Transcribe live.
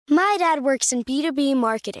My dad works in B2B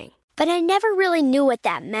marketing, but I never really knew what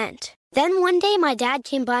that meant. Then one day, my dad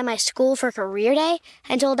came by my school for career day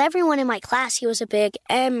and told everyone in my class he was a big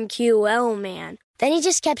MQL man. Then he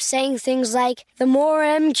just kept saying things like, the more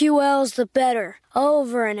MQLs, the better,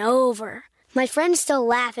 over and over. My friends still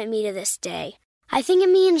laugh at me to this day. I think it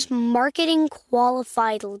means marketing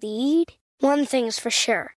qualified lead. One thing's for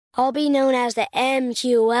sure, I'll be known as the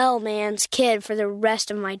MQL man's kid for the rest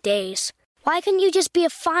of my days. Why couldn't you just be a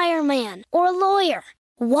fireman or a lawyer?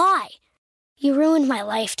 Why? You ruined my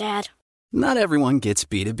life, Dad. Not everyone gets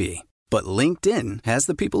B2B, but LinkedIn has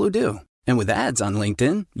the people who do. And with ads on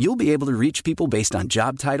LinkedIn, you'll be able to reach people based on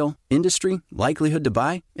job title, industry, likelihood to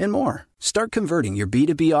buy, and more. Start converting your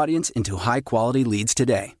B2B audience into high-quality leads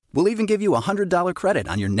today. We'll even give you a $100 credit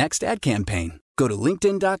on your next ad campaign. Go to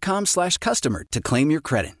linkedin.com/customer to claim your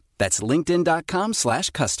credit. That's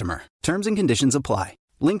linkedin.com/customer. Terms and conditions apply.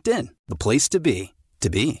 LinkedIn, the place to be, to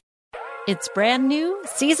be. It's brand new,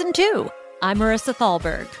 Season 2. I'm Marissa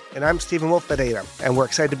Thalberg. And I'm Stephen Wolf Pereira. And we're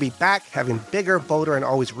excited to be back having bigger, bolder, and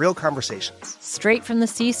always real conversations. Straight from the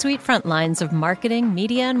C-suite front lines of marketing,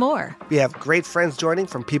 media, and more. We have great friends joining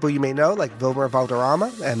from people you may know, like Vilmer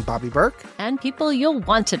Valderrama and Bobby Burke. And people you'll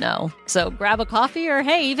want to know. So grab a coffee or,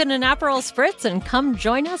 hey, even an Aperol Spritz and come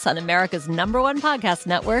join us on America's #1 podcast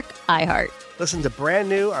network, iHeart. Listen to Brand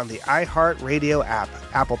New on the iHeart Radio app,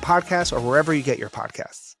 Apple Podcasts, or wherever you get your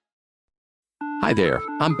podcasts. Hi there,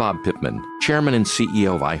 I'm Bob Pittman, Chairman and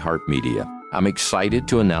CEO of iHeartMedia. I'm excited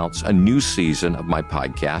to announce a new season of my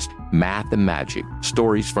podcast, Math and Magic,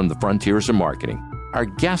 Stories from the Frontiers of Marketing. Our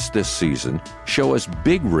guests this season show us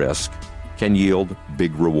big risk can yield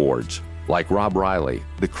big rewards, like Rob Riley,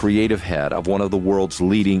 the creative head of one of the world's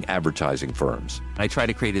leading advertising firms. I try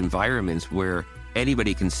to create environments where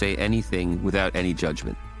anybody can say anything without any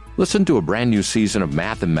judgment. Listen to a brand new season of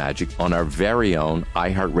Math and Magic on our very own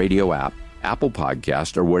iHeartRadio app, Apple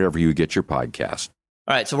Podcast, or wherever you get your podcast.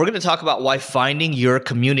 All right, so we're going to talk about why finding your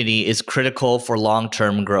community is critical for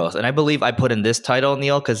long-term growth. And I believe I put in this title,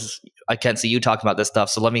 Neil, because I can't see you talking about this stuff,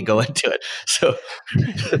 so let me go into it. So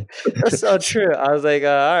that's so true. I was like,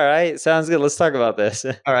 all right, sounds good. Let's talk about this.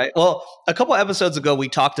 All right. Well, a couple episodes ago, we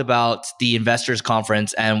talked about the Investors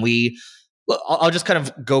Conference, and I'll just kind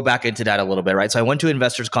of go back into that a little bit, right? So I went to an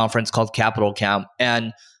Investors Conference called Capital Camp,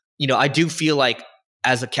 and I do feel like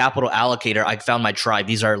as a capital allocator, I found my tribe.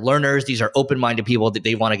 These are learners. These are open-minded people that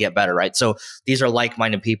they want to get better, right? So these are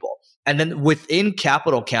like-minded people. And then within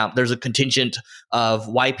Capital Camp, there's a contingent of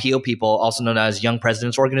YPO people, also known as Young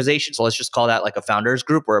Presidents Organization. So let's just call that like a founders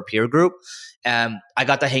group or a peer group. And I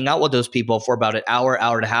got to hang out with those people for about an hour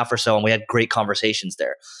and a half or so, and we had great conversations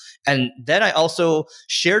there. And then I also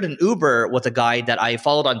shared an Uber with a guy that I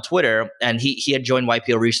followed on Twitter, and he had joined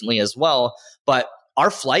YPO recently as well. But our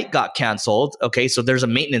flight got canceled. Okay, so there's a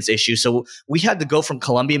maintenance issue. So we had to go from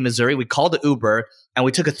Columbia, Missouri. We called the Uber and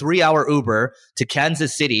we took a 3-hour Uber to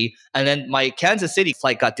Kansas City. And then my Kansas City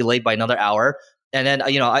flight got delayed by another hour. And then,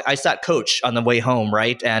 I sat coach on the way home,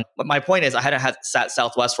 right? And my point is, I hadn't sat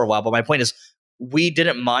Southwest for a while, but my point is, we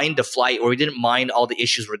didn't mind the flight, or we didn't mind all the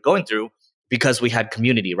issues we're going through because we had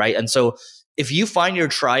community, right? And so if you find your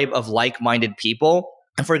tribe of like-minded people,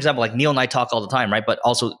 and for example, like Neil and I talk all the time, right? But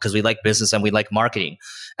also because we like business and we like marketing.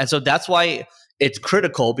 And so that's why it's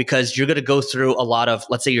critical, because you're going to go through a lot of,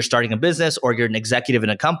 let's say you're starting a business or you're an executive in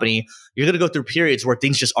a company, you're going to go through periods where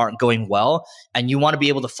things just aren't going well. And you want to be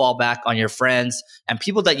able to fall back on your friends and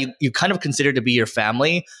people that you kind of consider to be your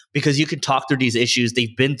family, because you can talk through these issues.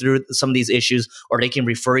 They've been through some of these issues, or they can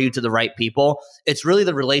refer you to the right people. It's really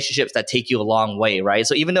the relationships that take you a long way, right?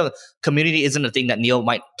 So even though community isn't a thing that Neil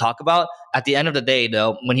might talk about, at the end of the day,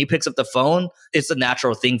 though, when he picks up the phone, it's a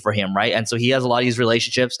natural thing for him, right? And so he has a lot of these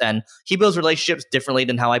relationships, and he builds relationships differently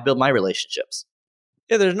than how I build my relationships.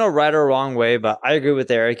 Yeah, there's no right or wrong way, but I agree with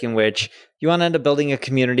Eric in which you want to end up building a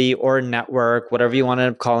community or a network, whatever you want to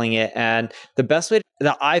end up calling it. And the best way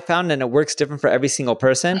that I found, and it works different for every single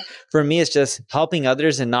person, for me, is just helping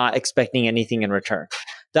others and not expecting anything in return.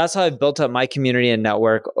 That's how I've built up my community and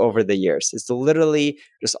network over the years. It's literally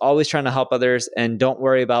just always trying to help others, and don't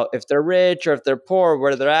worry about if they're rich or if they're poor,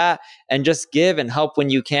 where they're at, and just give and help when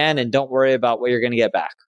you can, and don't worry about what you're going to get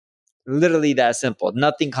back. Literally that simple.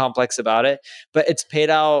 Nothing complex about it, but it's paid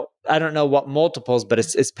out. I don't know what multiples, but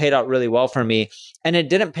it's paid out really well for me. And it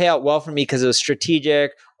didn't pay out well for me because it was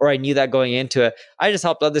strategic or I knew that going into it. I just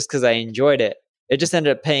helped others because I enjoyed it. It just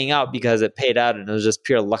ended up paying out because it paid out, and it was just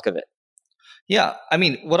pure luck of it. Yeah. I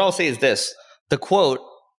mean, what I'll say is this. The quote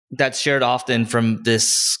that's shared often from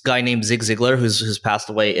this guy named Zig Ziglar, who's passed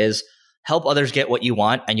away, is, help others get what you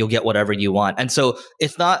want, and you'll get whatever you want. And so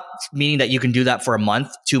it's not meaning that you can do that for a month,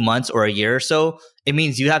 2 months, or a year or so. It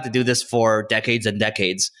means you have to do this for decades and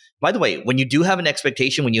decades. By the way, when you do have an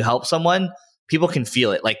expectation, when you help someone, people can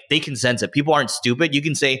feel it. Like, they can sense it. People aren't stupid. You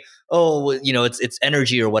can say, oh, it's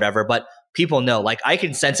energy or whatever, but people know. Like, I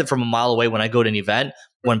can sense it from a mile away when I go to an event,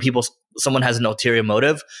 when someone has an ulterior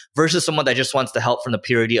motive versus someone that just wants to help from the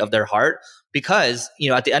purity of their heart. Because,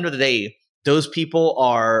 at the end of the day, those people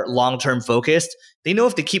are long-term focused. They know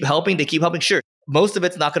if they keep helping, Sure, most of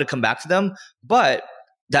it's not going to come back to them, but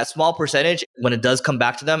that small percentage, when it does come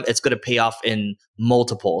back to them, it's going to pay off in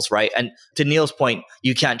multiples, right? And to Neil's point,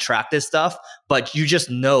 you can't track this stuff, but you just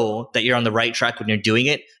know that you're on the right track when you're doing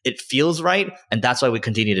it. It feels right, and that's why we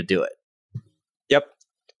continue to do it. Yep.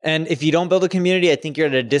 And if you don't build a community, I think you're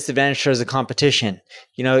at a disadvantage towards a competition.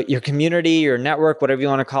 Your community, your network, whatever you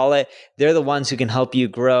want to call it, they're the ones who can help you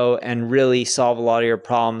grow and really solve a lot of your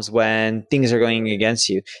problems when things are going against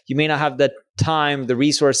you. You may not have the time, the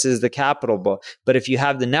resources, the capital, but if you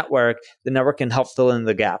have the network can help fill in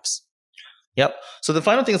the gaps. Yep. So the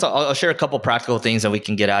final thing is I'll share a couple practical things that we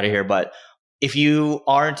can get out of here. But if you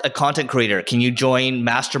aren't a content creator, can you join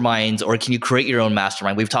masterminds or can you create your own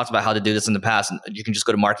mastermind? We've talked about how to do this in the past, and you can just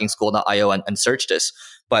go to marketingschool.io and search this.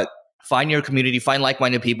 But find your community, find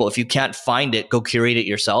like-minded people. If you can't find it, go curate it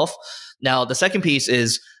yourself. Now, the second piece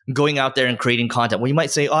is going out there and creating content. Well, you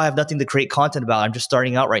might say, I have nothing to create content about. I'm just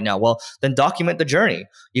starting out right now. Well, then document the journey.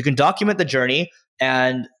 You can document the journey,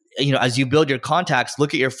 and as you build your contacts,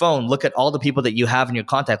 look at your phone, look at all the people that you have in your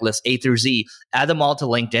contact list, A through Z, add them all to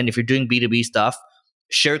LinkedIn. If you're doing B2B stuff,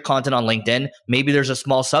 share content on LinkedIn. Maybe there's a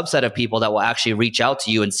small subset of people that will actually reach out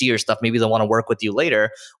to you and see your stuff. Maybe they'll want to work with you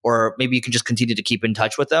later, or maybe you can just continue to keep in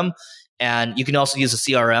touch with them. And you can also use a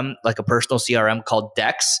CRM, like a personal CRM called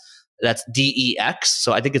Dex. That's DEX.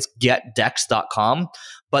 So I think it's getdex.com.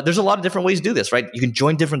 But there's a lot of different ways to do this, right? You can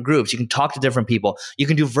join different groups. You can talk to different people. You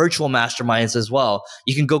can do virtual masterminds as well.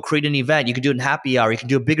 You can go create an event. You can do it in happy hour. You can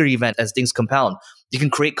do a bigger event as things compound. You can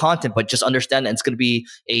create content, but just understand that it's going to be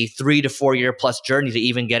a 3 to 4 year plus journey to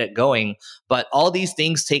even get it going. But all these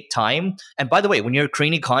things take time. And by the way, when you're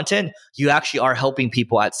creating content, you actually are helping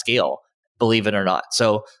people at scale, believe it or not.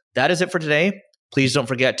 So that is it for today. Please don't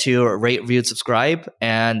forget to rate, review, and subscribe,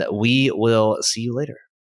 and we will see you later.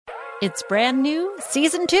 It's brand new,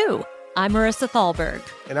 Season 2. I'm Marissa Thalberg.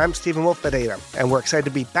 And I'm Stephen Wolf Pereira, and we're excited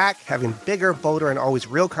to be back having bigger, bolder, and always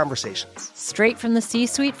real conversations. Straight from the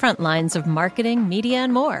C-suite front lines of marketing, media,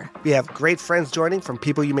 and more. We have great friends joining from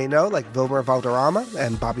people you may know, like Wilmer Valderrama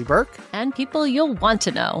and Bobby Burke. And people you'll want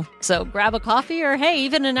to know. So grab a coffee or, hey,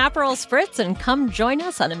 even an Aperol Spritz and come join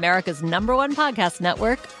us on America's #1 podcast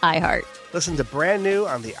network, iHeart. Listen to Brand New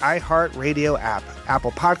on the iHeart Radio app,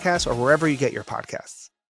 Apple Podcasts, or wherever you get your podcasts.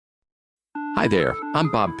 Hi there, I'm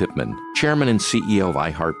Bob Pittman, Chairman and CEO of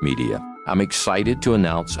iHeartMedia. I'm excited to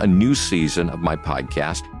announce a new season of my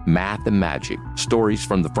podcast, Math and Magic, Stories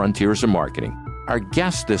from the Frontiers of Marketing. Our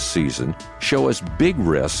guests this season show us big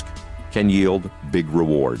risk can yield big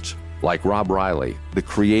rewards, like Rob Riley, the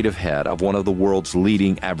creative head of one of the world's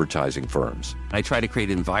leading advertising firms. I try to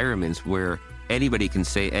create environments where anybody can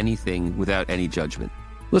say anything without any judgment.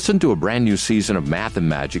 Listen to a brand new season of Math and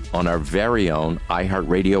Magic on our very own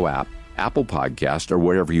iHeartRadio app, Apple Podcast, or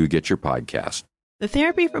wherever you get your podcast. The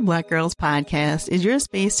Therapy for Black Girls podcast is your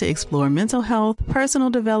space to explore mental health,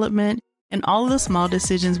 personal development, and all of the small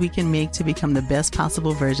decisions we can make to become the best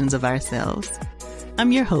possible versions of ourselves.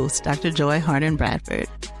 I'm your host, Dr. Joy Harden Bradford,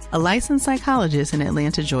 a licensed psychologist in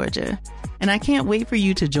Atlanta, Georgia, and I can't wait for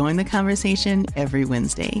you to join the conversation every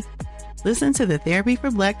Wednesday. Listen to the Therapy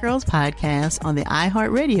for Black Girls podcast on the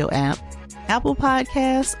iHeartRadio app, Apple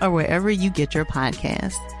Podcasts, or wherever you get your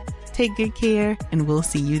podcasts. Take good care, and we'll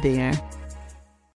see you there.